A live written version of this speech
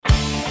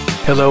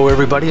Hello,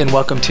 everybody, and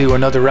welcome to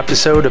another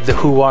episode of the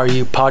Who Are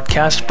You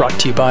podcast, brought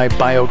to you by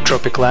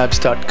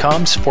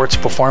biotropiclabs.com, sports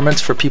performance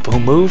for people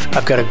who move.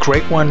 I've got a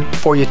great one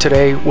for you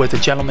today with a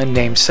gentleman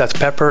named Seth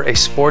Pepper, a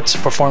sports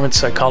performance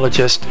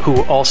psychologist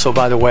who also,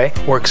 by the way,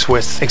 works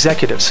with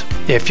executives.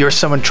 If you're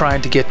someone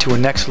trying to get to a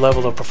next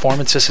level of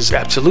performance, this is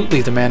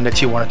absolutely the man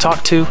that you want to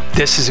talk to.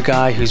 This is a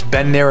guy who's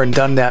been there and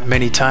done that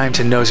many times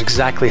and knows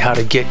exactly how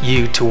to get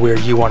you to where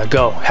you want to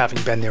go,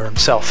 having been there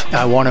himself.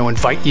 I want to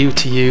invite you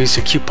to use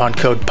the coupon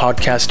code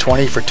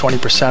podcast20 for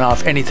 20%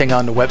 off anything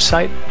on the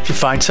website. If you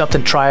find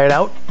something, try it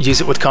out, use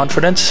it with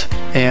confidence,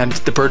 and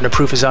the burden of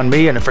proof is on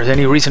me. And if for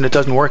any reason it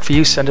doesn't work for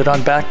you, send it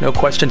on back, no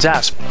questions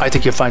asked. I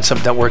think you'll find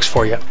something that works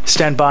for you.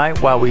 Stand by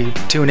while we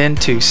tune in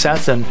to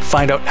Seth and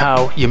find out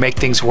how you make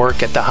things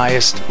work at the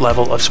highest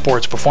level of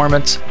sports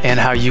performance and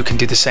how you can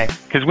do the same.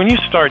 Because when you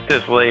start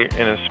this late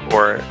in a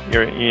sport,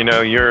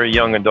 you're a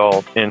young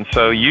adult, and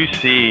so you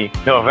see,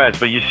 no offense,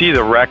 but you see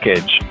the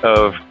wreckage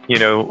of,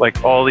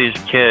 like all these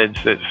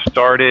kids that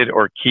started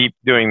or keep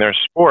doing their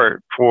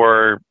sport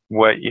for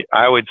what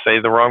I would say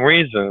the wrong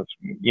reasons,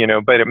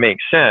 but it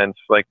makes sense.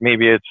 Like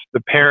maybe it's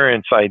the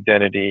parents'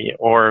 identity,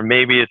 or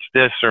maybe it's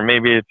this, or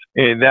maybe it's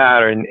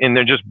that, and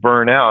they're just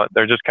burnt out.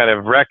 They're just kind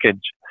of wreckage.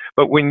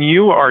 But when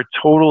you are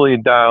totally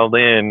dialed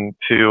in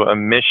to a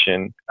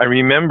mission, I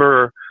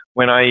remember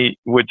when I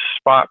would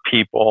spot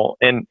people,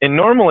 and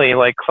normally,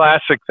 like,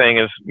 classic thing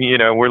is,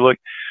 we're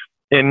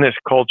in this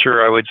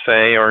culture, I would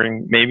say,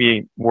 or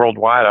maybe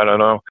worldwide, I don't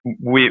know.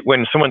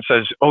 When someone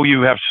says, "Oh,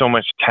 you have so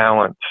much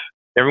talent,"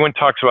 everyone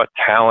talks about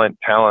talent.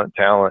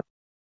 I'm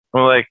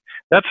like,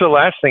 that's the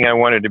last thing I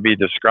wanted to be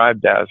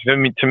described as. I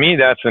mean, to me,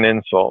 that's an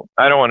insult.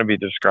 I don't want to be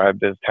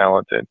described as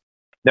talented.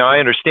 Now, I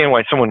understand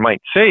why someone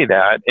might say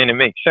that, and it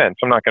makes sense.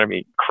 I'm not going to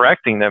be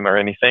correcting them or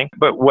anything.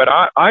 But what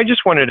I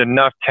just wanted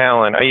enough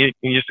talent. I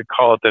used to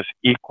call it this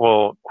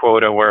equal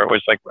quota, where it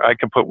was like I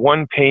could put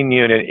one pain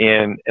unit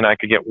in and I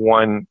could get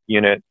 1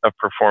 unit of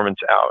performance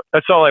out.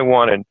 That's all I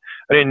wanted.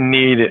 I didn't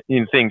need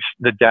things,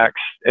 the deck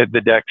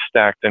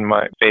stacked in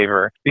my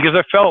favor, because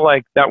I felt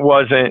like that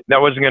wasn't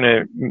going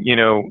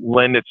to,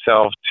 lend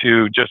itself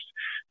to just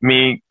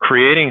me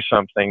creating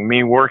something,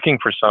 me working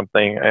for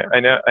something.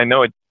 I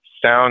know it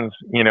sounds,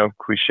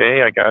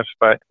 cliche, I guess,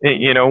 but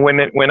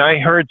when I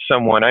heard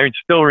someone, I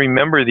still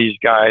remember these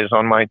guys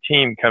on my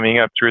team coming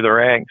up through the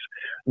ranks,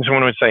 and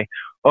someone would say,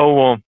 "Oh,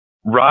 well,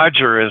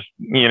 Roger is,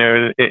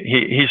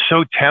 he's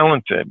so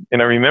talented."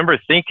 And I remember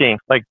thinking,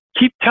 like,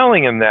 keep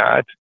telling him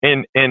that,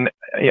 and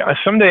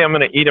someday I'm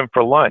going to eat him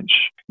for lunch.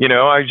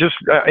 I just,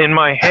 in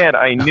my head,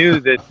 I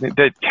knew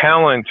that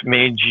talent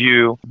made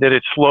that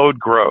it slowed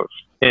growth.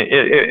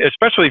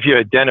 Especially if you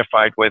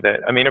identified with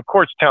it. I mean, of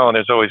course, talent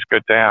is always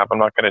good to have. I'm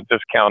not going to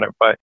discount it.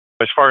 But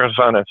as far as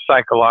on a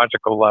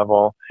psychological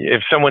level,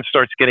 if someone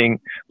starts getting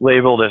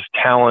labeled as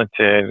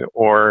talented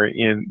or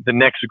the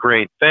next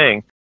great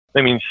thing,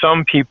 I mean,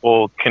 some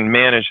people can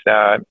manage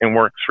that and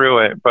work through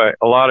it. But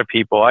a lot of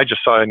people, I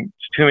just saw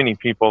too many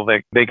people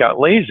that they got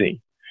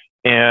lazy.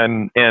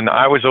 And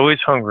I was always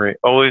hungry,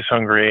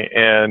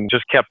 and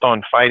just kept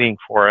on fighting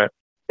for it.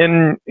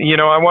 And,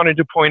 I wanted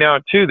to point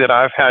out, too, that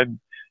I've had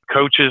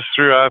coaches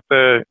throughout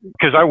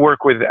because I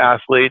work with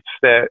athletes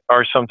that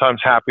are sometimes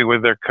happy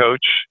with their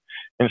coach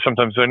and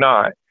sometimes they're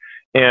not.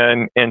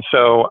 And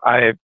so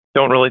I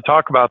don't really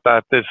talk about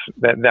that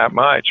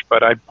much,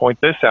 but I'd point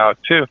this out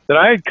too, that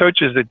I had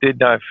coaches that did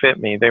not fit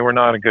me. They were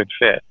not a good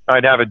fit.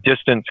 I'd have a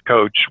distance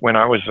coach when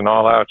I was an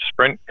all-out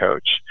sprint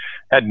coach.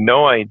 Had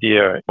no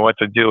idea what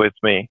to do with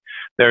me.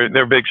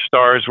 Their big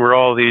stars were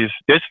all these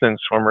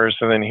distance swimmers,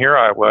 and then here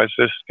I was,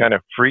 this kind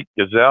of freak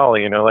gazelle,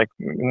 like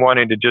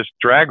wanting to just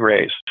drag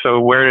race. So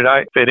where did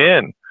I fit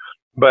in?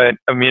 But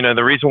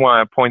the reason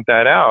why I point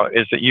that out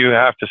is that you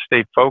have to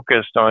stay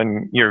focused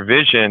on your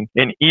vision.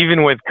 And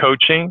even with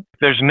coaching,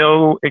 there's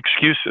no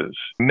excuses.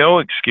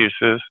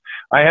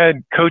 I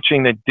had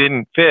coaching that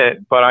didn't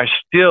fit, but I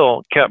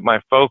still kept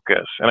my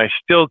focus and I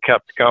still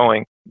kept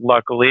going.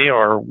 Luckily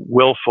or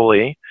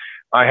willfully,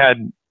 I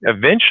had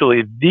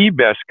eventually the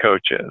best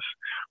coaches,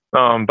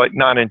 but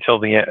not until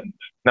the end.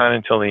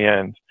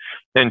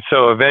 And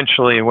so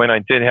eventually when I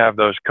did have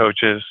those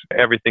coaches,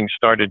 everything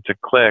started to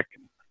click.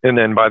 And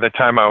then by the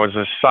time I was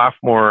a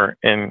sophomore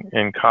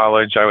in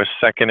college, I was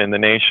second in the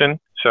nation.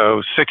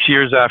 So 6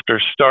 years after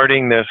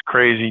starting this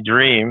crazy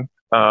dream,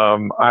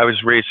 I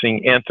was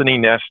racing Anthony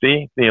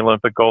Nesty, the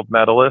Olympic gold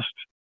medalist,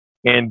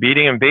 and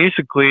beating him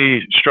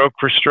basically stroke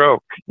for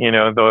stroke,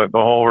 the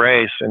whole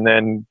race. And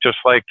then just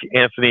like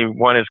Anthony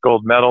won his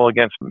gold medal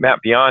against Matt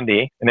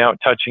Biondi and out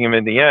touching him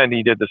in the end,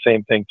 he did the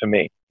same thing to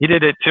me. He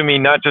did it to me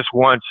not just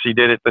once, he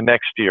did it the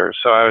next year.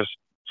 So I was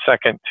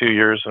second 2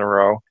 years in a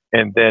row.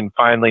 And then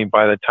finally,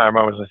 by the time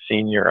I was a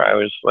senior, I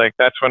was like,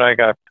 that's when I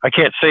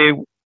can't say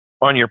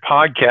on your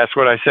podcast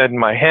what I said in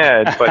my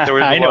head, but there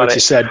was I know what you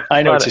said.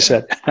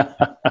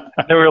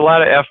 There were a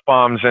lot of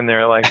F-bombs in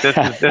there. Like, this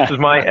is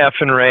my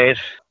effing race.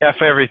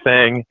 F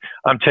everything.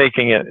 I'm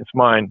taking it. It's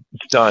mine.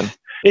 It's done.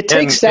 It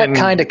takes that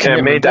kind of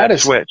commitment. Made that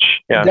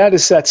switch. Yeah. That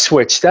is that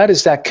switch. That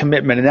is that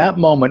commitment. In that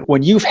moment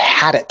when you've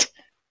had it,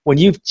 When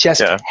you've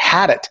just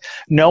had it,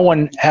 no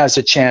one has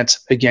a chance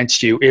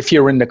against you. If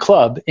you're in the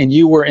club, and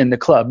you were in the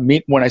club,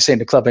 when I say in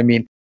the club, I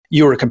mean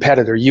you were a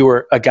competitor. You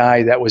were a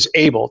guy that was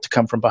able to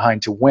come from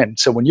behind to win.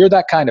 So when you're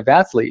that kind of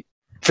athlete,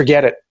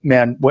 forget it,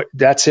 man.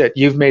 That's it.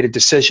 You've made a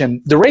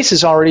decision. The race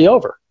is already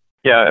over.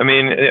 Yeah, I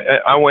mean,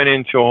 I went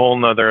into a whole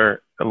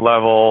nother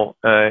level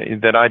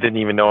that I didn't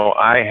even know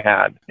I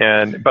had,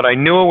 but I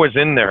knew it was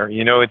in there.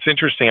 You know, it's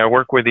interesting. I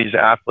work with these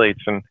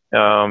athletes, and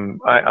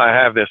I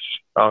have this.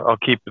 I'll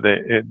keep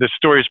the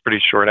story is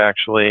pretty short,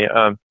 actually.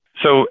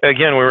 So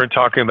again, we were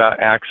talking about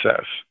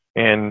access,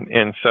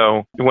 and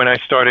so when I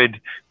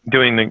started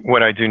doing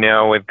what I do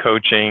now with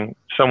coaching,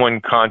 someone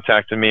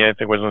contacted me. I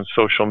think it was on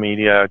social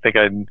media. I think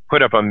I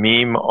put up a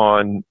meme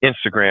on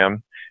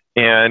Instagram.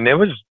 And it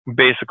was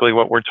basically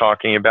what we're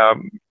talking about,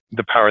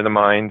 the power of the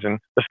mind. And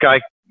this guy,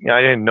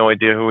 I had no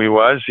idea who he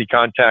was. He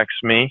contacts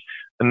me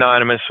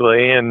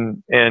anonymously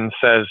and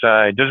says,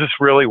 does this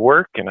really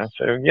work? And I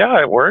said, yeah,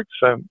 it works.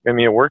 I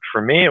mean, it worked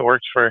for me. It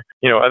works for,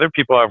 other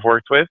people I've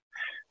worked with.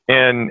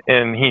 And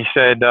he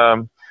said,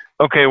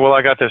 okay, well,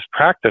 I got this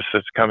practice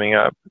that's coming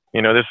up.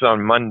 This is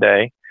on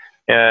Monday.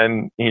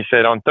 And he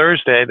said, on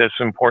Thursday, this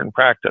important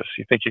practice.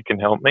 You think you can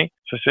help me?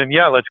 So I said,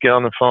 yeah, let's get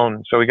on the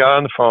phone. So we got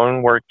on the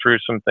phone, worked through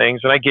some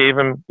things. And I gave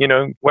him,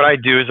 what I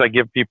do is I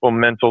give people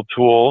mental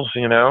tools,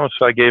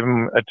 So I gave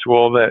him a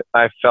tool that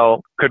I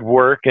felt could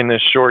work in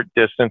this short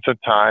distance of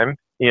time.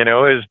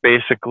 Is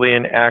basically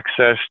an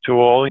access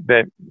tool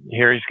that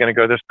here he's going to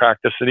go to this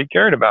practice that he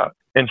cared about.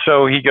 And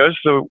so he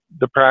goes to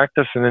the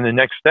practice, and then the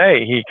next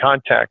day he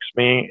contacts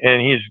me,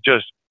 and he's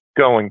just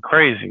going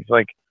crazy. He's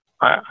like,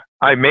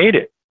 I made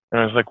it. And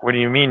I was like, what do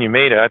you mean you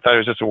made it? I thought it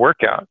was just a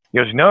workout. He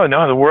goes, no,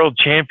 the world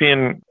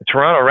champion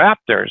Toronto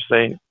Raptors,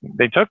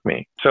 they took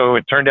me. So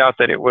it turned out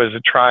that it was a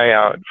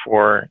tryout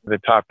for the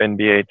top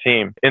NBA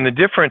team. And the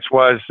difference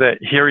was that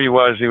here he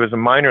was a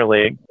minor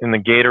league in the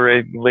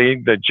Gatorade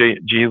League, the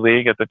G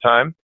League at the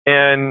time.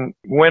 And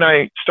when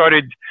I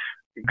started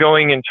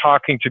going and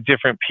talking to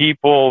different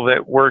people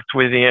that worked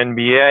with the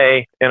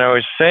NBA, and I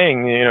was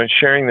saying,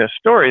 sharing this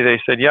story,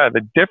 they said, yeah,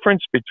 the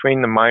difference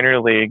between the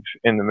minor leagues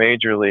and the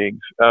major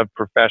leagues of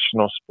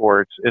professional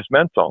sports is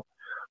mental,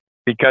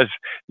 because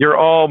you're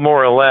all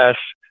more or less,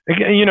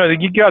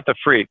 you got the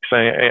freaks,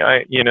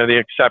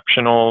 the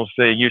exceptionals,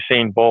 the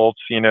Usain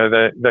Bolts,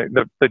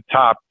 the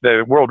top,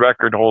 the world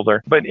record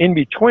holder, but in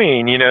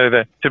between,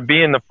 to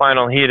be in the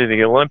final heat of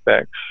the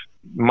Olympics,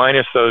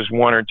 minus those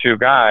one or two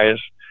guys,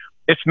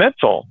 it's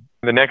mental.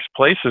 The next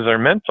places are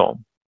mental.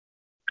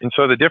 And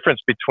so the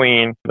difference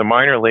between the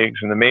minor leagues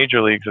and the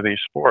major leagues of these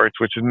sports,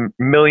 which is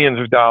millions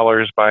of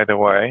dollars, by the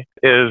way,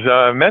 is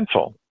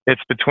mental.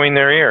 It's between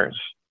their ears.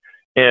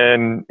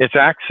 And it's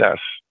access.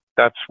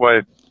 That's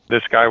what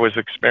this guy was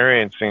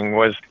experiencing,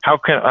 was how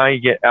can I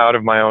get out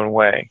of my own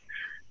way?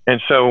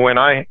 And so when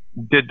I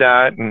did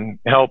that and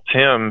helped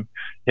him,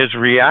 his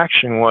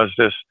reaction was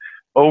this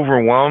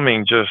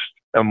overwhelming just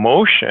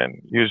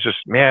emotion. He was just,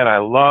 man, I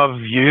love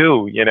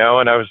you, and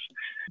I was,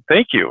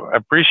 thank you. I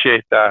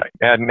appreciate that.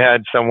 I hadn't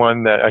had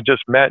someone that I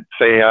just met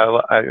say,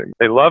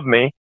 they love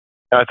me.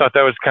 I thought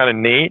that was kind of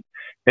neat.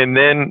 And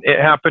then it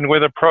happened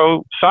with a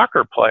pro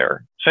soccer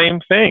player. Same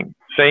thing,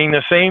 saying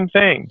the same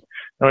thing.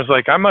 I was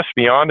like, I must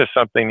be onto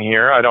something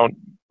here. I don't,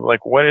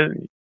 what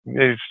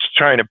is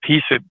trying to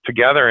piece it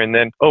together. And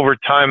then over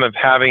time of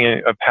having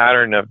a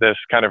pattern of this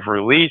kind of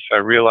release, I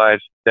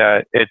realized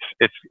that it's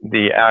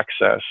the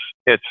access.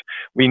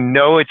 We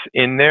know it's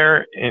in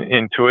there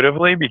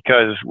intuitively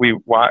because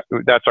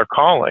that's our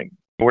calling.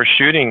 We're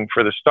shooting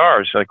for the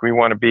stars. Like, we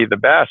want to be the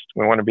best.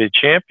 We want to be a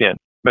champion.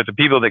 But the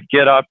people that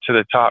get up to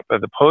the top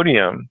of the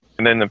podium,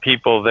 and then the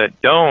people that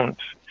don't,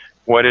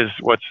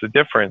 what's the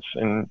difference?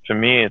 And to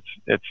me,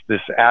 it's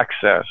this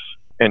access.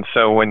 And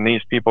so when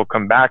these people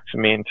come back to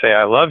me and say,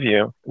 I love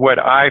you, what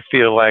I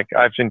feel like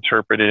I've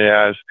interpreted it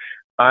as,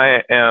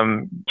 I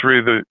am,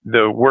 through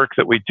the work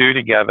that we do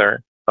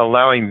together,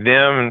 allowing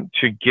them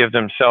to give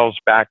themselves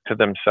back to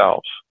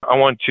themselves. I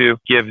want to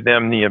give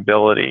them the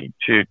ability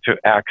to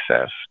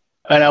access.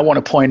 And I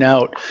want to point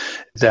out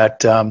that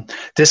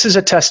this is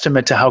a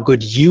testament to how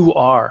good you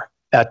are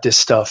at this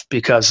stuff,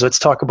 because let's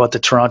talk about the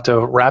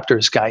Toronto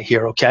Raptors guy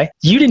here, okay?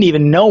 You didn't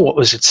even know what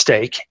was at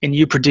stake, and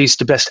you produced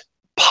the best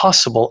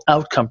possible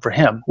outcome for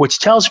him, which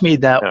tells me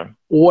that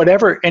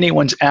whatever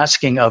anyone's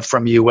asking of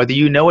from you, whether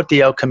you know what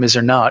the outcome is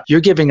or not,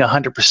 you're giving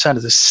 100%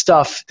 of the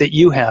stuff that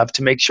you have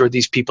to make sure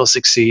these people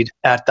succeed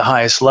at the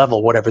highest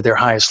level, whatever their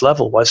highest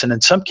level was. And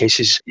in some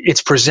cases,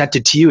 it's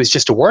presented to you as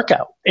just a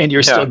workout, and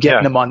you're still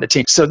getting them on the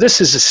team. So this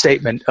is a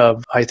statement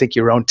of, I think,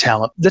 your own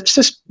talent. Let's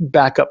just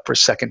back up for a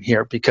second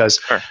here, because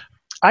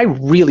I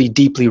really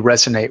deeply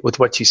resonate with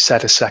what you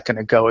said a second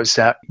ago, is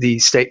that the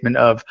statement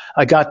of,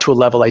 I got to a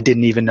level I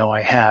didn't even know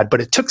I had,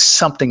 but it took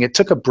something, it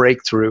took a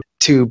breakthrough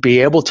to be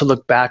able to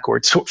look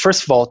backwards. So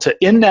first of all,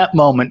 in that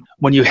moment,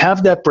 when you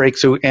have that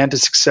breakthrough and the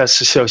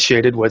success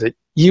associated with it,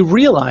 you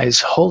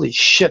realize, holy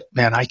shit,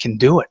 man, I can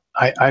do it.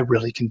 I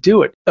really can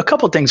do it. A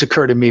couple of things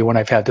occur to me when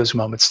I've had those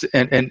moments.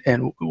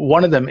 And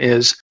one of them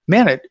is,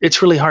 man,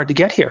 it's really hard to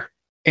get here.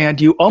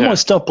 And you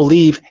almost don't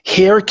believe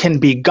here can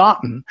be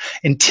gotten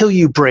until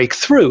you break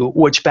through,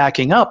 which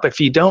backing up, if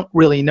you don't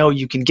really know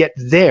you can get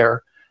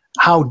there,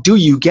 how do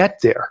you get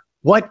there?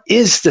 What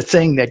is the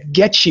thing that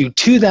gets you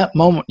to that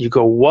moment? You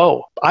go,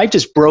 whoa, I've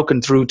just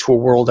broken through to a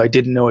world I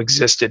didn't know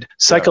existed.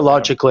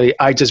 Psychologically,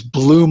 I just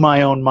blew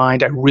my own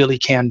mind. I really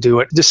can do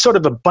it. There's sort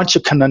of a bunch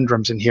of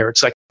conundrums in here.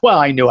 It's like, well,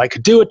 I knew I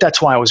could do it.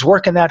 That's why I was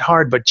working that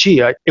hard. But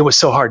gee, it was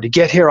so hard to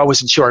get here. I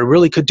wasn't sure I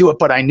really could do it,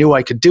 but I knew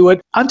I could do it.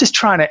 I'm just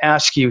trying to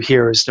ask you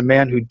here, as the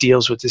man who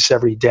deals with this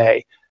every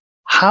day,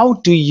 how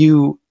do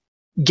you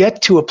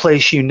get to a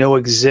place you know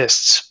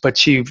exists,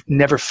 but you've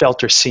never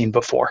felt or seen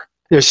before?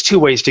 There's two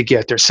ways to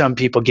get there. Some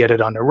people get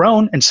it on their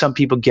own, and some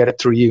people get it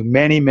through you.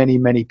 Many, many,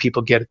 many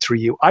people get it through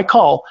you. I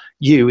call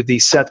you the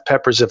Seth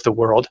Peppers of the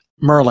world,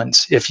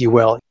 Merlins, if you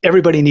will.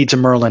 Everybody needs a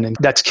Merlin, and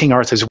that's King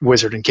Arthur's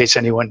wizard, in case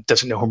anyone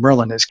doesn't know who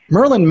Merlin is.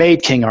 Merlin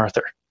made King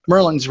Arthur.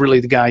 Merlin's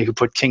really the guy who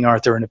put King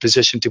Arthur in a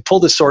position to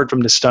pull the sword from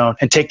the stone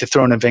and take the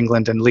throne of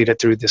England and lead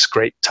it through this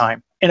great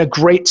time. And a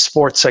great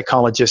sports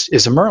psychologist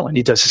is a Merlin.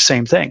 He does the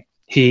same thing.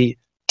 He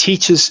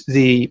teaches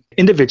the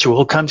individual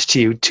who comes to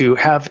you to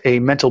have a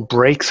mental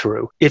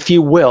breakthrough, if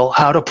you will,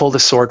 how to pull the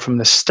sword from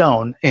the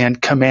stone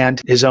and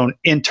command his own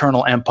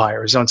internal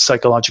empire, his own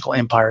psychological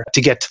empire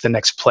to get to the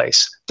next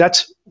place.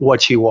 That's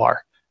what you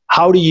are.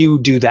 How do you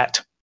do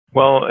that?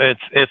 Well,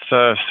 it's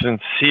a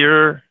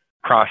sincere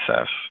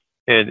process.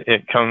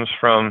 It comes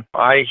from,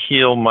 I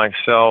heal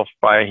myself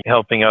by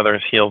helping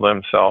others heal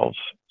themselves.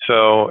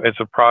 So it's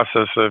a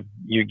process of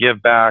you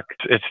give back.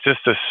 It's just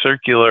a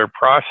circular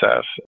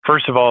process.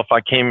 First of all, if I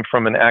came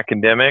from an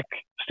academic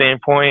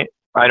standpoint,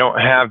 I don't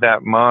have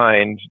that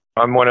mind.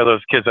 I'm one of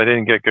those kids, I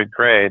didn't get good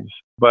grades,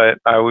 but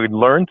I would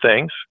learn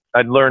things.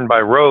 I'd learn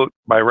by rote,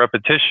 by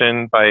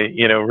repetition, by,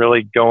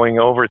 really going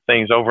over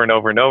things over and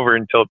over and over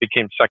until it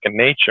became second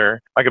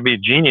nature. I could be a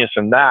genius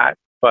in that.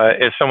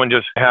 But if someone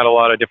just had a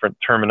lot of different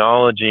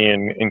terminology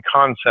and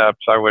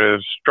concepts, I would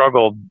have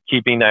struggled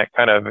keeping that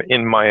kind of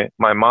in my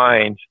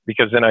mind,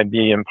 because then I'd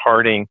be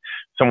imparting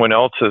someone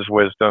else's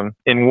wisdom.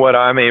 And what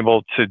I'm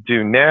able to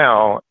do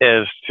now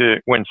is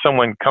when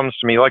someone comes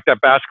to me, like that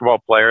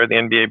basketball player, the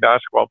NBA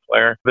basketball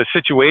player, the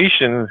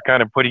situation is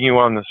kind of putting you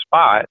on the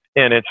spot,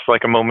 and it's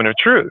like a moment of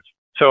truth.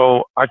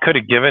 So I could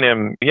have given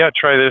him,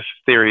 try this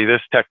theory,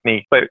 this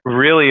technique. But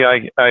really,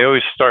 I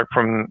always start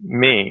from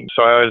me.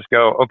 So I always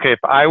go, okay, if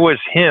I was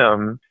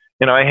him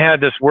and I had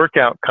this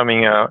workout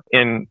coming out,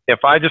 and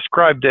if I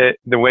described it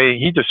the way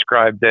he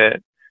described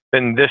it,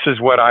 then this is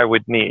what I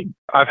would need.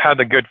 I've had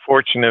the good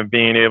fortune of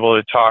being able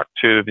to talk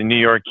to the New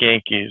York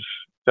Yankees,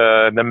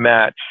 the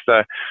Mets,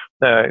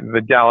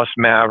 the Dallas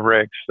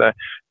Mavericks,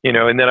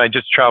 and then I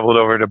just traveled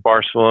over to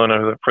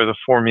Barcelona for the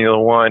Formula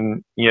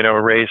One,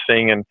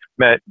 racing, and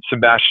met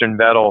Sebastian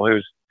Vettel,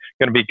 who's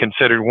going to be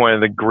considered one of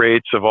the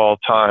greats of all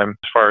time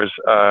as far as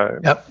car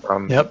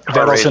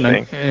Vettel's racing.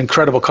 An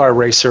incredible car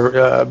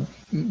racer,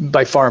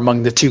 by far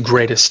among the two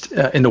greatest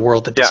in the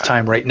world at this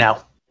time right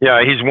now.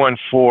 Yeah, he's won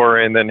 4,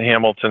 and then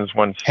Hamilton's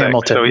won 6.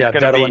 Hamilton, so he's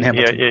Vettel and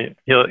Hamilton.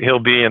 He'll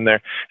be in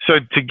there. So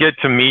to get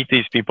to meet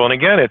these people, and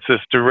again, it's this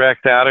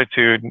direct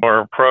attitude or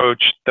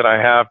approach that I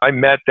have. I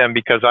met them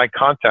because I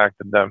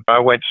contacted them. I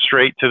went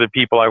straight to the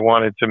people I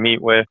wanted to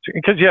meet with,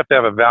 because you have to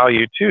have a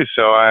value too.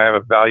 So I have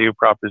a value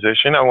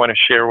proposition. I want to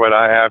share what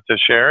I have to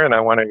share, and I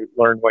want to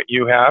learn what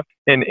you have,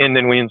 and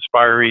then we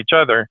inspire each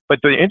other. But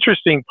the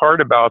interesting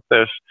part about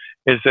this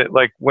is that,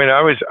 like, when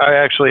I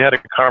actually had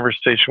a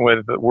conversation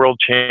with the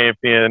world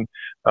champion,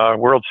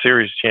 World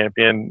Series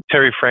champion,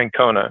 Terry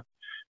Francona.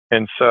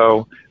 And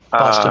so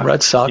Boston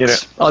Red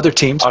Sox, other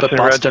teams, but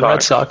Boston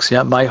Red Sox,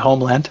 my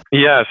homeland.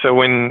 Yeah, so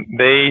when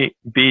they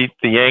beat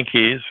the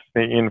Yankees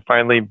and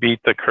finally beat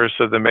the curse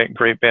of the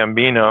great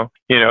Bambino,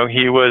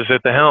 he was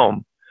at the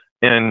helm.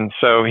 And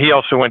so he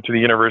also went to the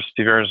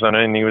University of Arizona,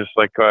 and he was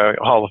like a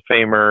Hall of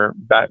Famer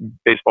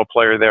baseball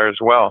player there as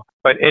well.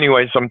 But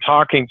anyways, I'm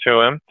talking to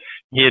him.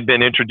 He had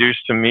been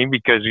introduced to me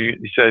because he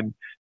said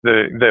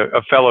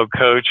a fellow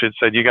coach had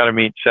said, you got to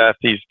meet Seth.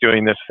 He's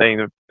doing this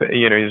thing.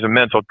 He's a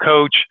mental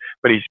coach,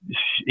 but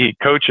he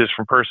coaches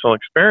from personal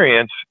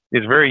experience.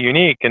 He's very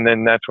unique. And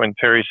then that's when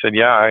Terry said,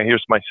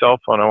 here's my cell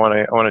phone. I want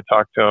to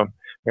talk to him.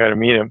 I got to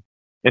meet him.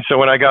 And so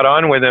when I got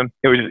on with him,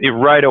 it was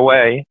right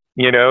away.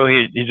 He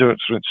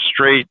just went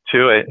straight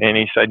to it. And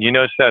he said,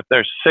 Seth,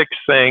 there's 6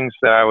 things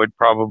that I would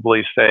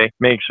probably say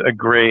makes a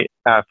great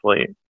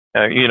athlete.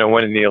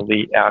 One of the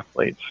elite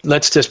athletes.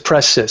 Let's just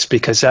press this,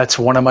 because that's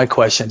one of my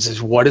questions, is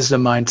what is the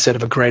mindset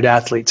of a great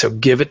athlete? So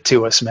give it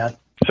to us, man.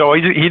 So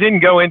he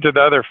didn't go into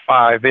the other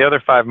 5. The other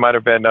 5 might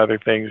have been other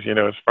things,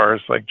 as far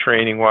as like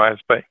training wise,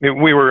 but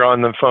we were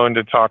on the phone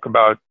to talk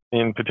about,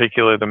 in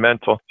particular, the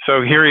mental.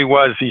 So here he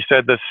was. He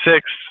said the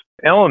 6th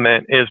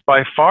element is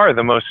by far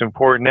the most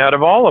important out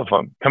of all of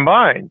them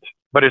combined,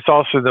 but it's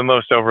also the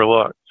most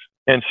overlooked.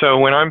 And so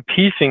when I'm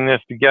piecing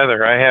this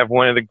together, I have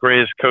one of the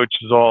greatest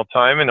coaches of all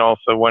time and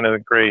also one of the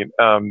great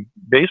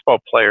baseball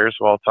players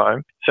of all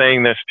time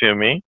saying this to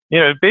me.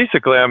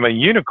 Basically, I'm a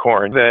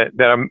unicorn that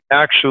I'm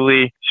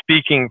actually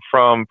speaking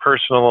from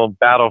personal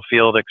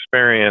battlefield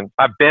experience.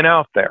 I've been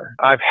out there.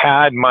 I've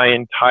had my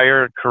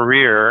entire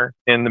career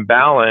in the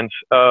balance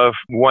of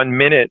 1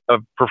 minute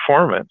of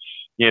performance.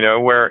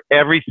 Where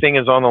everything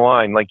is on the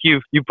line. Like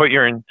you put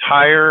your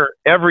entire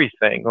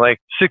everything, like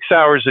 6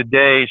 hours a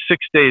day,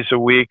 6 days a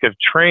week of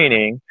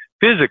training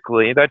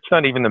physically. That's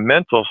not even the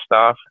mental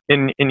stuff.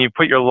 And you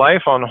put your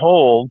life on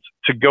hold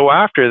to go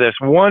after this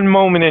one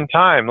moment in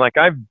time. Like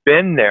I've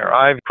been there.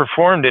 I've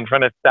performed in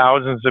front of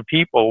thousands of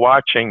people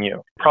watching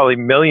you, probably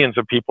millions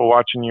of people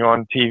watching you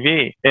on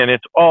TV. And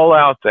it's all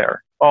out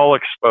there, all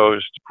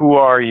exposed. Who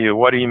are you?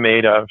 What are you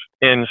made of?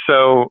 And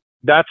so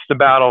that's the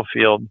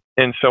battlefield.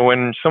 And so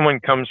when someone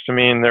comes to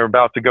me and they're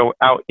about to go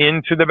out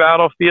into the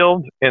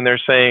battlefield and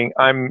they're saying,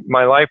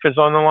 my life is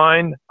on the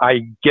line,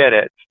 I get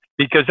it.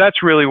 Because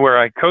that's really where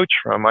I coach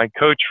from. I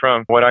coach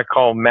from what I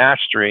call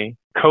mastery.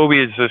 Kobe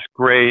is this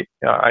great,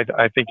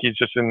 I think he's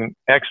just an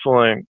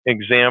excellent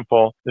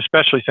example,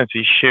 especially since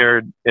he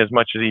shared as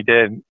much as he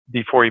did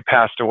before he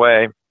passed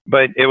away.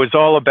 But it was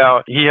all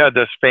about, he had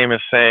this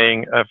famous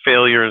saying,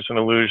 failure is an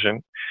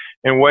illusion.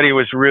 And what he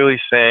was really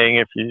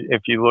saying,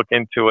 if you look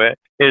into it,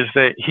 is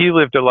that he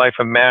lived a life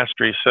of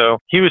mastery. So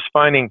he was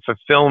finding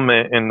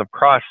fulfillment in the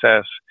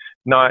process,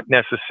 not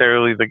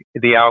necessarily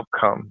the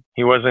outcome.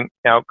 He wasn't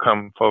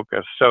outcome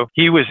focused. So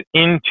he was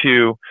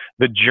into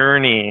the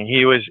journey.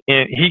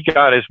 He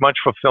got as much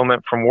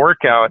fulfillment from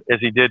workout as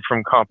he did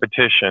from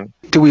competition.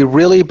 Do we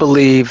really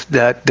believe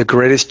that the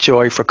greatest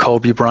joy for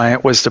Kobe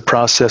Bryant was the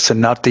process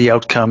and not the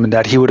outcome, and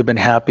that he would have been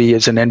happy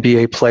as an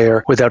NBA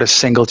player without a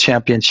single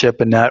championship,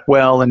 and that,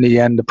 well, in the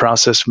end, the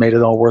process made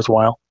it all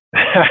worthwhile?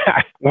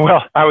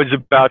 Well, I was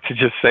about to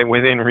just say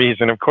within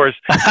reason. Of course,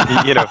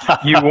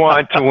 you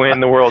want to win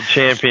the world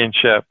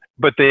championship.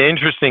 But the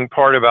interesting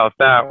part about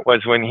that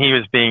was when he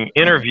was being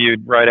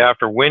interviewed right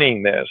after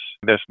winning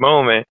this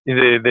moment,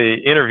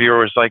 the interviewer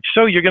was like,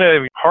 so you're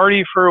going to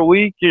party for a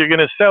week? You're going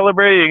to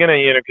celebrate? You're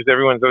going to, because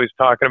everyone's always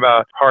talking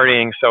about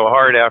partying so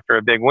hard after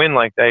a big win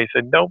like that. He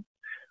said, nope,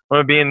 I'm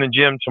going to be in the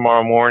gym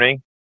tomorrow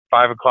morning,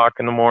 5 o'clock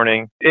in the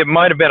morning. It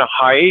might have been a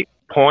high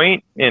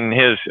point in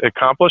his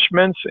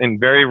accomplishments and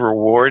very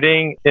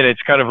rewarding. And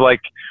it's kind of like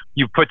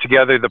you put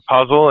together the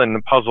puzzle and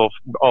the puzzle,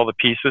 all the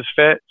pieces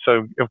fit.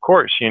 So of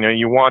course,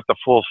 you want the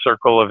full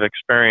circle of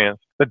experience,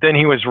 but then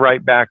he was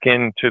right back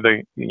into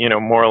the,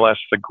 more or less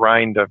the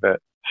grind of it.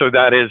 So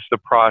that is the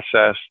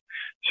process.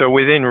 So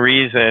within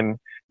reason,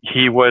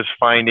 he was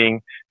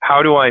finding,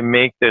 how do I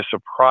make this a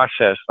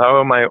process? How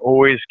am I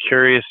always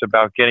curious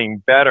about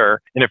getting better?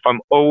 And if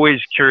I'm always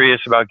curious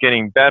about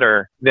getting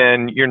better,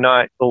 then you're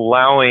not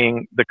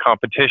allowing the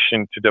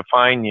competition to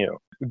define you.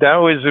 That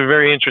was a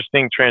very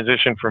interesting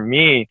transition for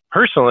me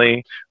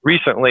personally,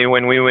 recently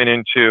when we went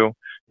into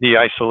the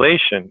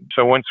isolation.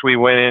 So once we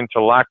went into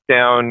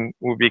lockdown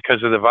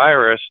because of the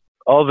virus,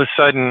 all of a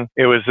sudden,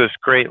 it was this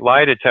great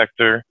lie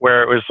detector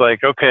where it was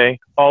like, okay,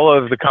 all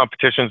of the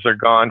competitions are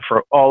gone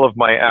for all of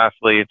my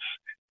athletes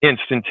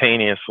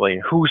instantaneously.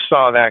 Who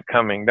saw that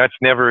coming? That's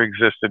never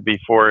existed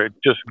before. It's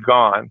just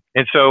gone.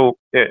 And so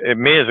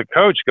me as a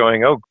coach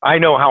going, oh, I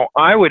know how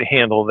I would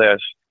handle this,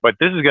 but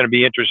this is going to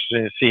be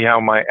interesting to see how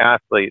my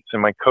athletes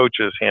and my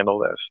coaches handle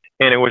this.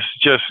 And it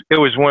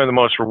was one of the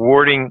most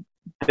rewarding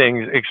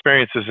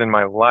experiences in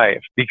my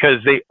life,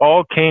 because they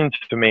all came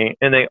to me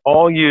and they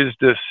all used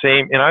the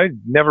same, and I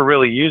never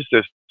really used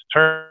this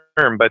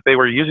term, but they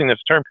were using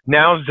this term.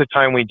 Now's the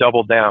time we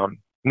double down.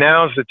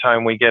 Now's the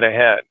time we get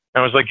ahead.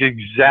 And I was like,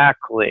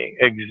 exactly.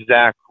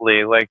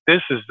 Like,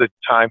 this is the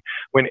time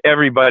when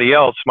everybody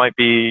else might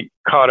be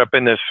caught up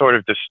in this sort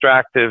of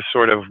distractive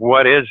sort of,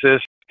 what is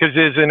this? Because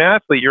as an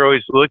athlete, you're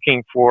always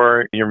looking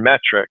for your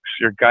metrics,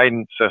 your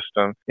guidance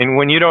system. And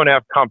when you don't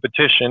have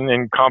competition,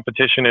 and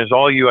competition is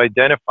all you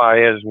identify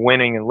as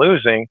winning and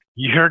losing,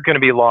 you're going to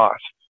be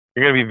lost.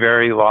 You're going to be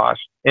very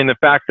lost. And the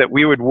fact that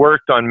we would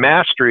work on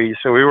mastery,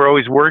 so we were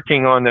always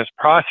working on this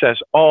process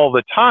all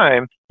the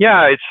time.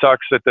 Yeah, it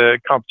sucks that the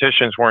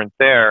competitions weren't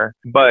there,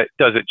 but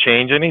does it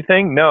change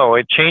anything? No,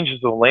 it changes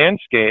the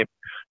landscape.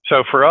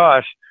 So for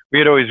us, we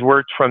had always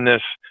worked from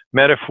this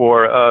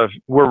metaphor of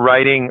we're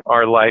writing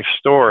our life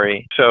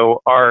story.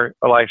 So our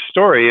life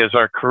story is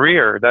our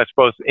career. That's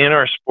both in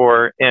our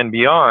sport and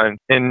beyond.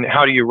 And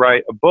how do you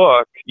write a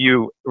book?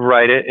 You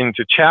write it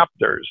into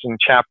chapters, and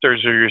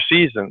chapters are your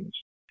seasons.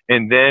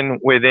 And then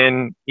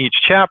within each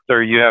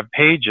chapter, you have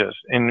pages.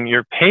 And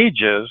your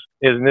pages,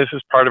 and this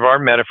is part of our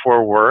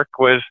metaphor work,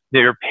 was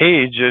your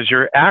page is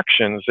your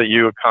actions that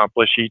you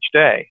accomplish each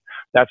day.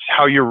 That's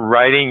how you're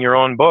writing your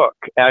own book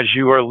as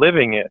you are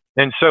living it.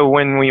 And so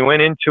when we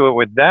went into it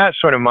with that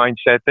sort of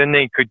mindset, then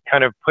they could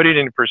kind of put it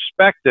in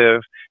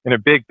perspective in a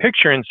big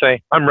picture and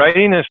say, I'm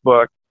writing this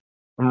book,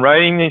 I'm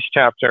writing this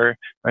chapter,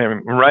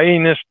 I'm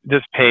writing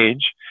this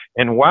page,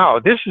 And wow,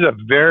 this is a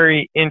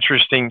very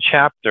interesting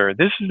chapter.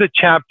 This is the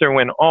chapter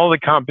when all the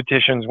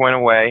competitions went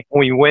away.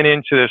 We went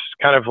into this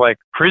kind of like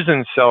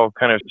prison cell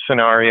kind of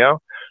scenario.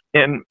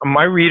 And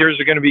my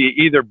readers are going to be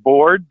either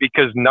bored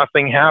because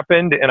nothing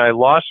happened and I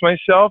lost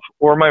myself,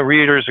 or my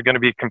readers are going to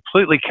be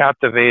completely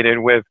captivated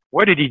with,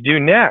 what did he do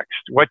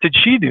next? What did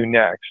she do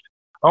next?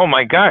 Oh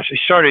my gosh, I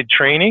started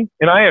training.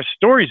 And I have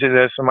stories of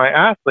this in my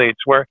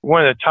athletes where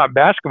one of the top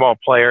basketball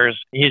players,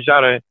 he's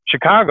out of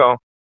Chicago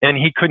and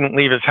he couldn't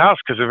leave his house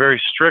because of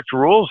very strict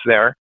rules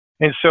there.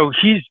 And so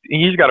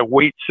he's got a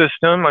weight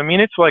system. I mean,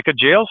 it's like a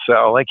jail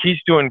cell. Like he's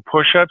doing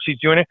push-ups, he's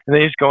doing it, and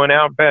then he's going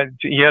out.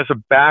 He has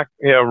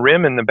a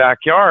rim in the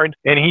backyard,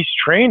 and he's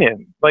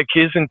training. Like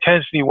his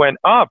intensity went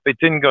up; it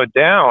didn't go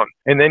down.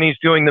 And then he's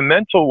doing the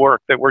mental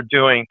work that we're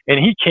doing,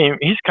 and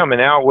he's coming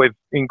out with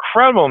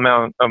incredible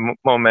amount of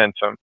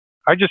momentum.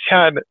 I just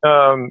had,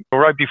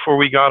 right before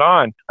we got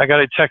on, I got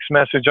a text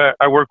message.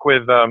 I work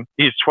with,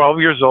 he's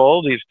 12 years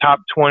old. He's top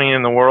 20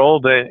 in the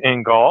world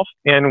in golf.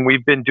 And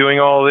we've been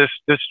doing all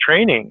this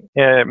training,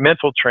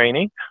 mental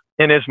training.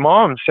 And his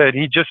mom said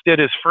he just did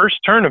his first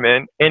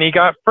tournament and he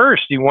got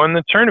first. He won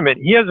the tournament.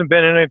 He hasn't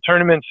been in a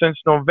tournament since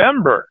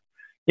November.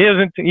 He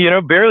hasn't,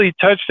 barely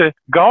touched a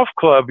golf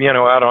club,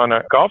 out on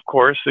a golf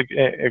course,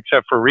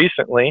 except for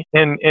recently.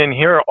 And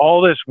here,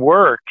 all this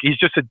work, he's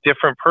just a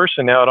different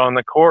person out on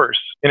the course.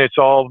 And it's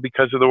all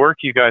because of the work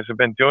you guys have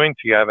been doing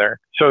together.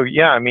 So,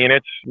 yeah, I mean,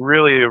 it's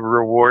really a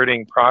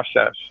rewarding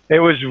process. It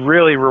was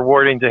really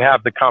rewarding to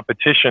have the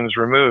competitions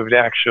removed,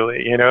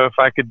 actually. If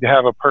I could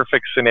have a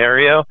perfect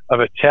scenario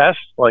of a test,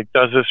 like,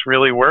 does this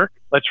really work?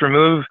 Let's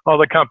remove all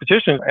the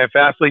competition. If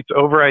athletes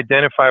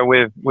over-identify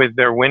with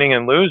their winning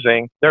and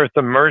losing, they're at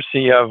the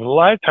mercy of, a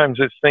lot of times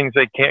it's things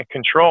they can't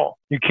control.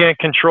 You can't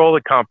control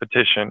the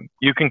competition.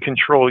 You can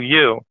control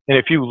you. And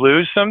if you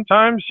lose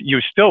sometimes,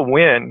 you still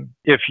win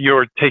if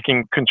you're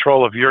taking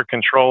control of your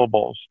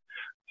controllables.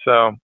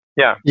 So,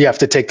 yeah. You have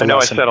to take the lesson. I know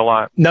I said a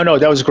lot. No,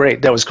 that was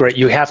great. That was great.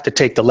 You have to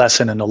take the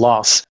lesson and the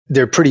loss.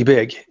 They're pretty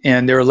big,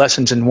 and there are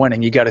lessons in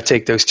winning. You got to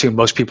take those too.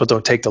 Most people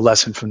don't take the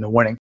lesson from the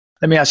winning.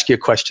 Let me ask you a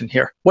question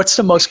here. What's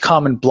the most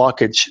common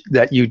blockage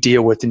that you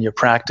deal with in your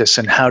practice,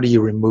 and how do you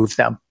remove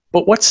them?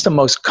 But what's the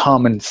most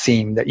common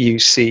theme that you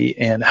see,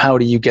 and how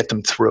do you get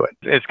them through it?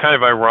 It's kind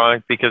of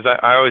ironic because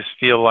I always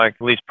feel like,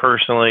 at least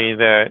personally,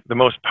 that the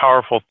most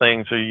powerful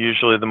things are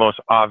usually the most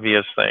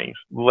obvious things.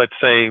 Let's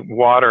say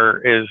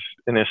water is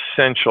an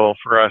essential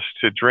for us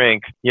to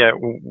drink, yet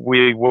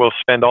we will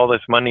spend all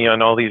this money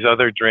on all these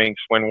other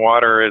drinks when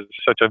water is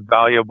such a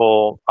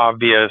valuable,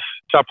 obvious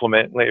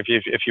supplement,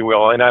 if you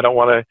will. And I don't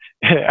want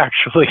to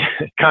actually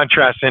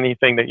contrast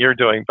anything that you're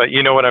doing, but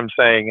you know what I'm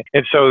saying.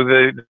 And so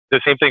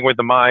the same thing with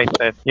the mind,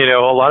 that, a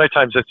lot of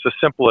times it's the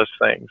simplest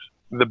things.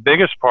 The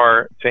biggest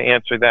part to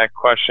answer that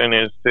question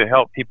is to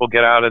help people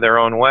get out of their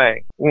own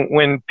way.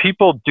 When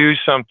people do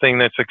something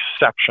that's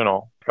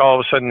exceptional, all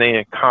of a sudden they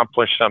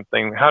accomplish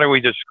something. How do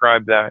we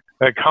describe that?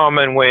 A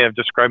common way of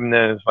describing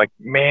that is like,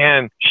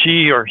 man,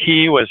 she or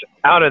he was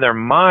out of their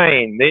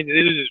mind. They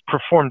just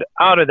performed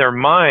out of their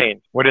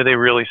mind. What are they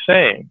really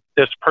saying?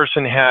 This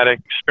person had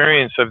an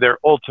experience of their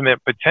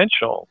ultimate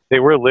potential. They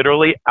were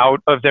literally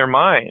out of their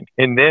mind.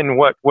 And then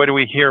what do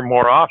we hear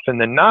more often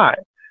than not?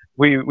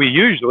 We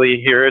usually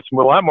hear, it's a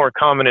lot more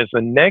common as the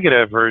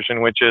negative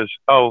version, which is,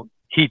 oh,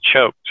 he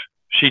choked,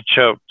 she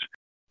choked.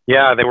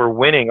 Yeah, they were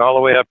winning all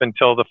the way up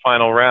until the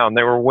final round.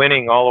 They were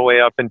winning all the way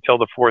up until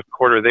the fourth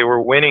quarter. They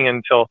were winning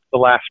until the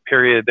last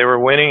period. They were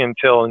winning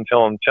until.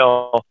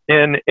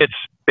 And it's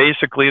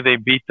basically they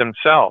beat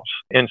themselves.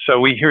 And so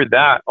we hear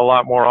that a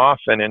lot more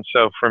often. And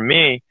so for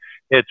me,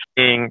 it's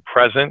being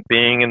present,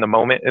 being in the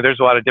moment. There's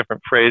a lot of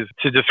different phrases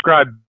to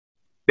describe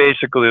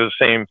basically the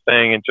same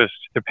thing. It just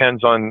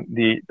depends on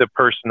the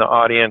person, the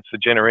audience, the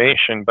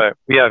generation. But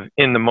we have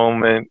in the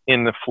moment,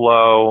 in the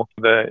flow,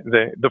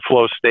 the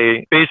flow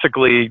state,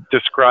 basically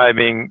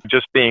describing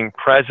just being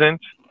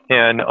present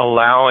and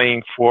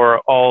allowing for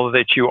all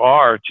that you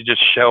are to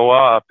just show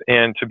up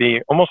and to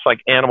be almost like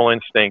animal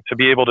instinct, to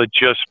be able to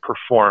just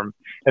perform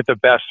at the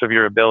best of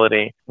your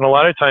ability. And a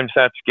lot of times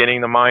that's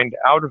getting the mind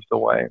out of the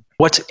way.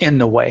 What's in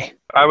the way?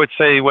 I would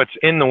say what's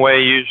in the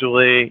way,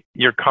 usually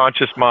your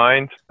conscious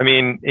mind. I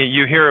mean,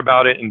 you hear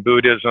about it in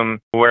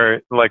Buddhism,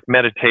 where like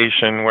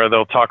meditation, where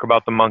they'll talk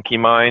about the monkey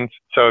mind.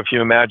 So if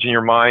you imagine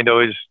your mind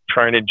always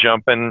trying to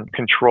jump and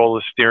control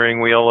the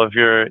steering wheel of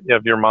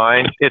your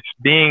mind, it's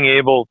being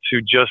able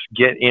to just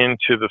get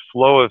into the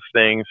flow of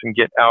things and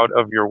get out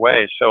of your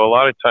way. So a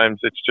lot of times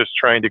it's just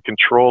trying to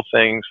control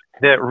things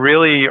that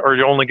really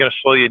are only going to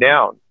slow you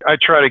down. I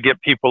try to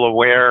get people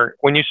aware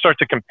when you start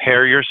to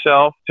compare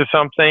yourself to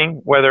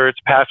something, whether it's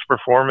past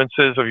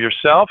performances of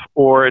yourself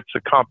or it's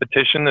a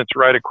competition that's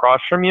right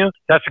across from you,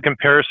 that's a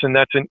comparison,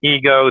 that's an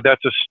ego,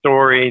 that's a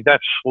story,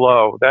 that's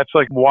slow. That's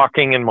like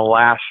walking in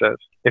molasses.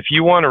 If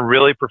you want to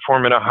really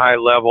perform at a high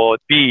level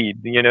at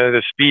speed,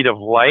 the speed of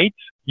light,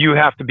 you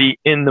have to be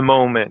in the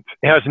moment.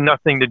 It has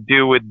nothing to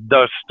do with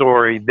the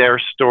story, their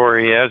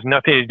story. It has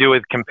nothing to do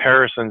with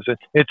comparisons.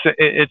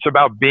 It's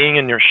about being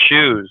in your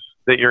shoes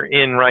that you're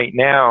in right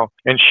now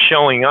and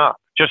showing up,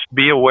 Just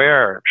be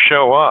aware,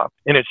 show up.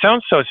 And it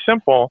sounds so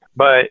simple,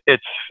 but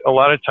it's a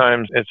lot of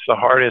times it's the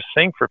hardest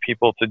thing for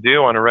people to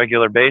do on a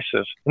regular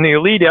basis. And the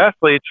elite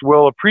athletes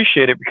will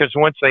appreciate it because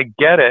once they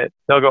get it,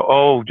 they'll go,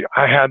 oh,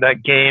 I had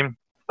that game.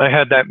 I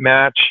had that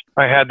match.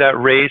 I had that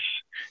race.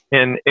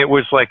 And it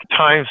was like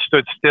time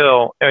stood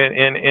still and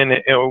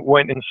it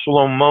went in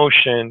slow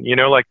motion. You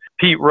know, like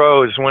Pete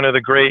Rose, one of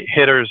the great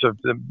hitters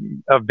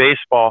of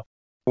baseball,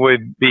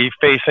 would be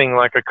facing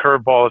like a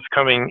curveball that's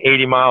coming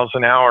 80 miles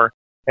an hour.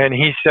 And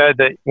he said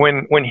that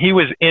when he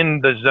was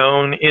in the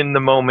zone, in the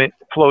moment,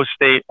 flow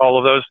state, all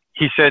of those,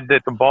 he said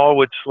that the ball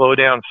would slow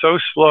down so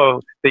slow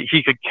that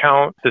he could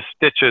count the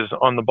stitches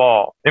on the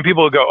ball. And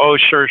people would go, oh,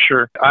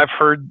 sure. I've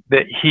heard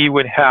that he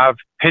would have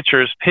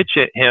pitchers pitch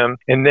at him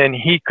and then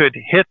he could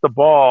hit the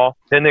ball.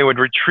 Then they would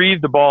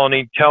retrieve the ball and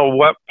he'd tell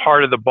what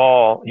part of the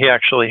ball he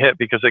actually hit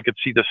because they could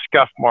see the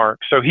scuff mark.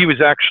 So he was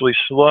actually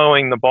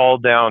slowing the ball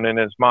down in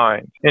his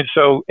mind. And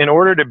so in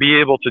order to be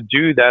able to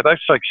do that,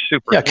 that's like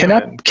super.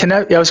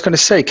 Yeah. I was going to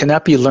say, can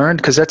that be learned?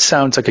 Because that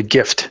sounds like a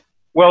gift.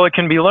 Well, it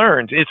can be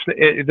learned.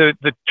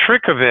 The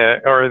trick of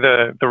it, or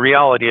the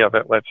reality of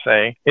it, let's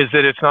say, is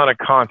that it's not a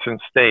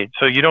constant state.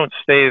 So you don't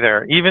stay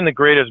there. Even the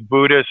greatest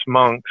Buddhist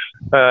monks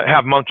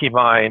have monkey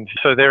mind.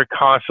 So they're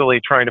constantly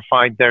trying to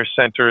find their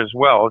center as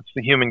well. It's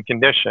the human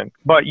condition.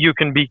 But you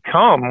can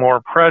become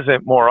more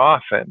present more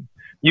often.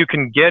 You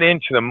can get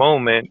into the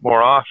moment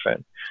more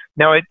often.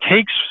 Now, it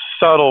takes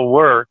subtle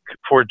work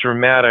for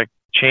dramatic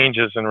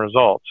changes and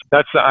results.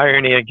 That's the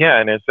irony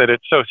again, is that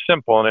it's so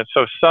simple and it's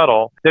so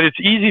subtle that it's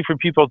easy for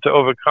people to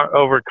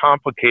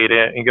overcomplicate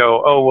it and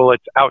go, oh, well,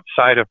 it's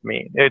outside of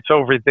me. It's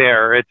over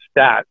there. It's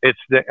that.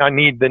 I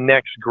need the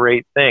next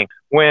great thing.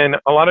 When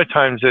a lot of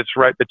times it's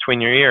right between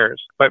your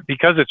ears. But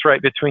because it's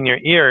right between your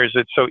ears,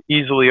 it's so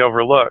easily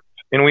overlooked.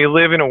 And we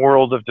live in a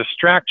world of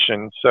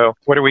distraction. So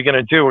what are we going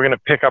to do? We're going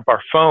to pick up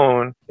our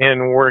phone and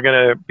we're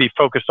going to be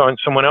focused on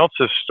someone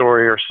else's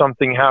story or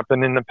something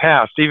happened in the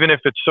past. Even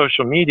if it's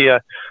social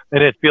media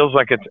and it feels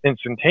like it's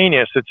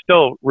instantaneous, it's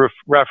still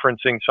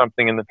referencing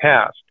something in the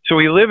past. So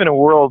we live in a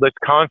world that's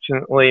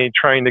constantly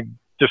trying to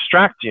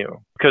distract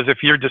you. Because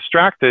if you're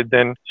distracted,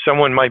 then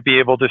someone might be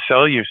able to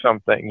sell you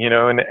something,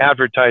 and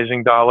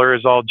advertising dollar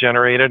is all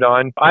generated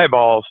on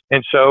eyeballs.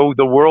 And so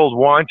the world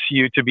wants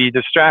you to be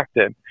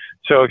distracted.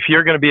 So if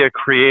you're going to be a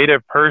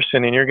creative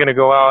person and you're going to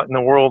go out in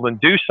the world and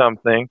do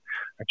something,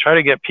 I try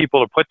to get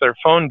people to put their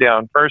phone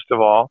down, first of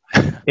all,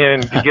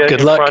 and to get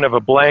front of a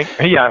blank,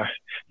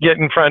 get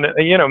in front of,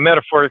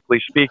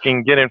 metaphorically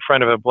speaking, get in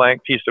front of a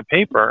blank piece of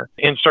paper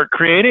and start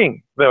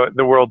creating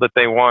the world that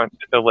they want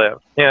to live.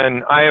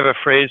 And I have a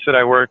phrase that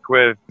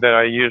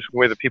I use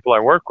with the people I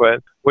work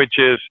with, which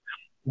is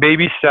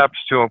baby steps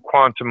to a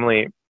quantum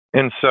leap.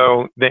 And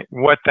so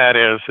what that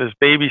is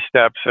baby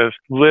steps as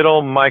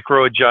little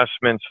micro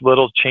adjustments,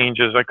 little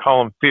changes. I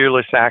call them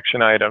fearless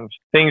action items,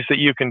 things that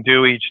you can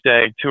do each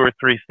day, 2 or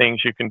 3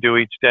 things you can do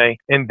each day.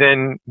 And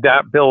then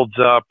that builds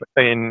up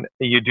and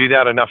you do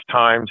that enough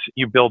times,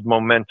 you build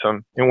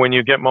momentum. And when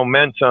you get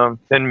momentum,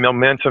 then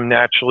momentum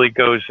naturally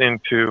goes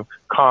into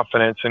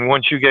confidence. And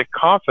once you get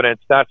confidence,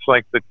 that's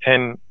like the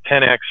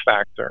 10x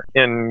factor.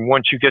 And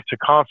once you get to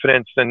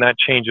confidence, then that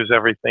changes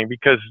everything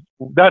because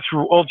that's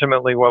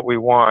ultimately what we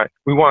want.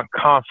 We want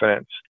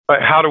confidence.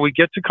 But how do we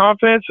get to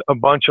confidence? A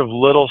bunch of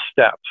little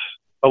steps.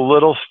 The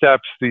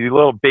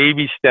little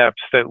baby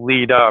steps that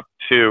lead up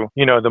to,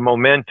 the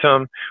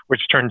momentum, which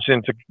turns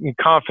into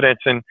confidence.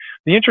 And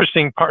the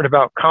interesting part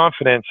about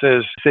confidence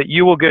is that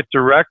you will get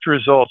direct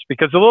results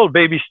because the little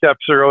baby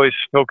steps are always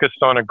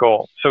focused on a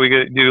goal. So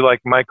we do like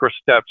micro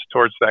steps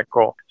towards that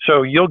goal.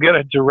 So you'll get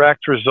a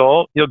direct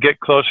result. You'll get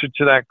closer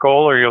to that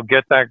goal or you'll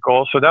get that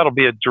goal. So that'll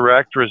be a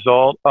direct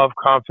result of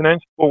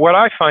confidence. But what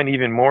I find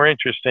even more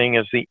interesting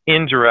is the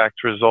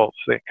indirect results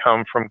that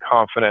come from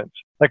confidence.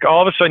 Like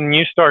all of a sudden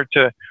you start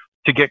to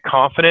get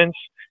confidence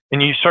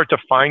and you start to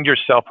find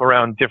yourself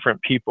around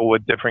different people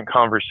with different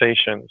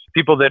conversations.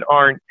 People that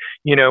aren't,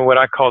 what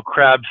I call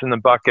crabs in the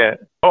bucket.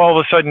 All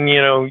of a sudden,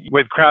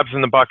 with crabs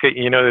in the bucket,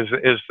 you don't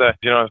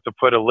have to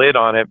put a lid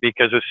on it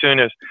because as soon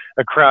as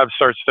a crab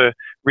starts to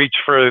reach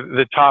for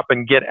the top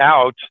and get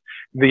out,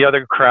 the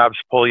other crabs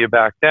pull you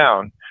back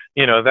down.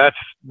 That's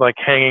like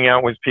hanging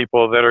out with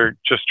people that are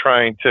just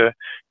trying to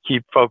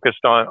keep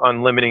focused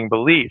on limiting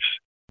beliefs.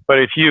 But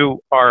if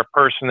you are a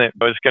person that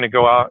is going to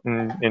go out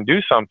and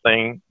do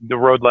something, the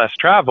road less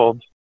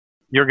traveled,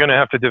 you're going to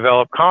have to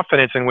develop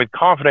confidence. And with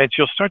confidence,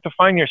 you'll start to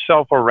find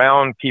yourself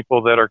around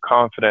people that are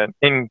confident.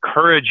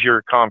 Encourage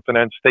your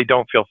confidence. They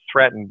don't feel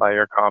threatened by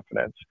your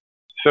confidence.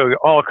 So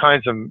all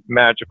kinds of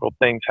magical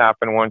things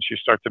happen once you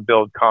start to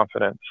build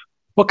confidence.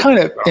 What kind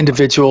of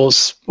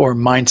individuals or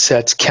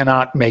mindsets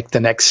cannot make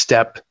the next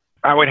step?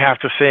 I would have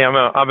to say I'm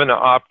an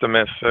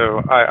optimist,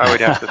 so I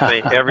would have to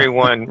say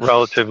everyone,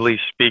 relatively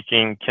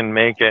speaking, can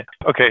make it.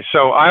 Okay,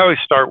 so I always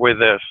start with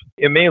this.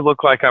 It may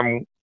look like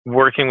I'm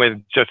working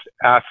with just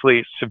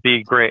athletes to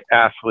be great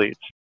athletes,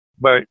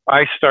 but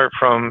I start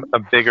from a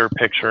bigger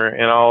picture,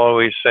 and I'll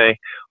always say,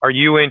 are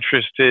you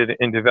interested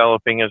in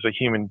developing as a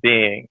human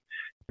being?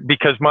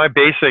 Because my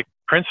basic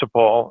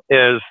principle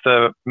is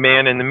the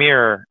man in the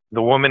mirror,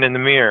 the woman in the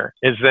mirror,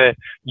 is that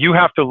you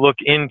have to look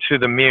into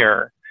the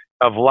mirror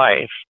of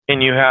life,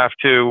 and you have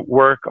to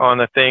work on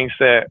the things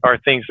that are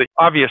things that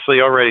obviously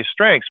already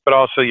strengths, but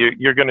also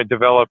you're going to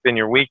develop in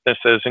your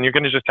weaknesses, and you're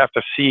going to just have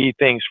to see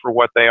things for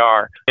what they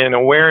are. And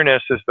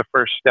awareness is the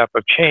first step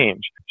of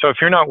change. So if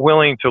you're not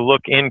willing to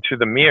look into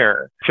the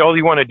mirror, if all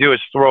you want to do is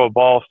throw a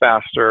ball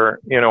faster,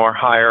 or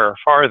higher or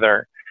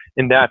farther,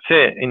 and that's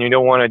it, and you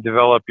don't want to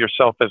develop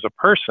yourself as a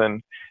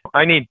person,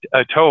 I need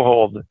a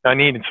toehold. I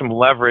need some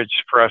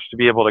leverage for us to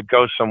be able to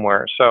go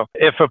somewhere. So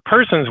if a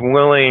person's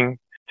willing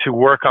to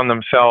work on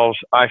themselves,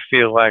 I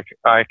feel like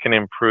I can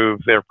improve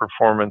their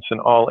performance in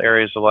all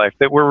areas of life.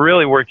 That we're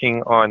really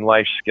working on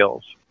life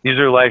skills. These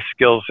are life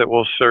skills that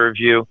will serve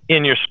you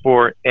in your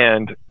sport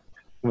and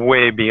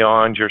way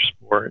beyond your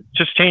sport. It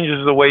just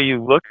changes the way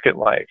you look at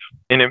life.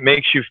 And it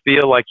makes you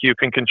feel like you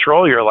can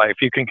control your life.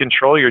 You can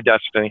control your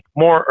destiny,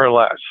 more or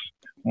less.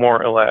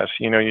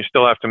 You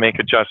still have to make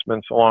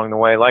adjustments along the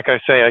way. Like I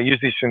say, I use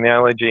this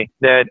analogy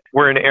that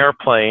we're an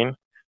airplane,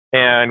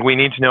 and we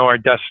need to know our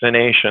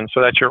destination.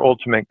 So that's your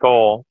ultimate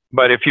goal.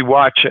 But if you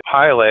watch a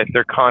pilot,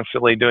 they're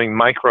constantly doing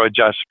micro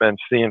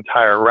adjustments the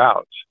entire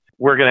route.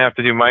 We're going to have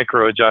to do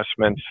micro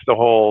adjustments the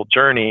whole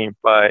journey,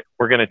 but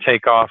we're going to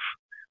take off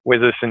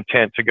with this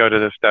intent to go to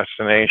this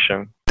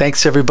destination.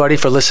 Thanks everybody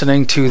for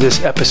listening to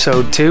this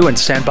episode 2, and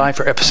stand by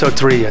for episode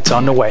 3. It's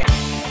on the way.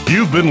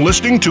 You've been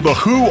listening to the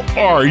Who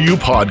Are You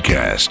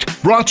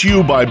podcast, brought to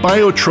you by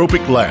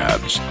Biotropic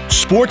Labs,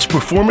 sports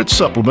performance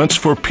supplements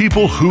for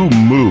people who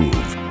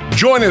move.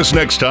 Join us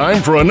next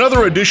time for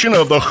another edition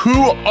of the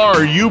Who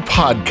Are You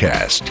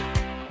podcast.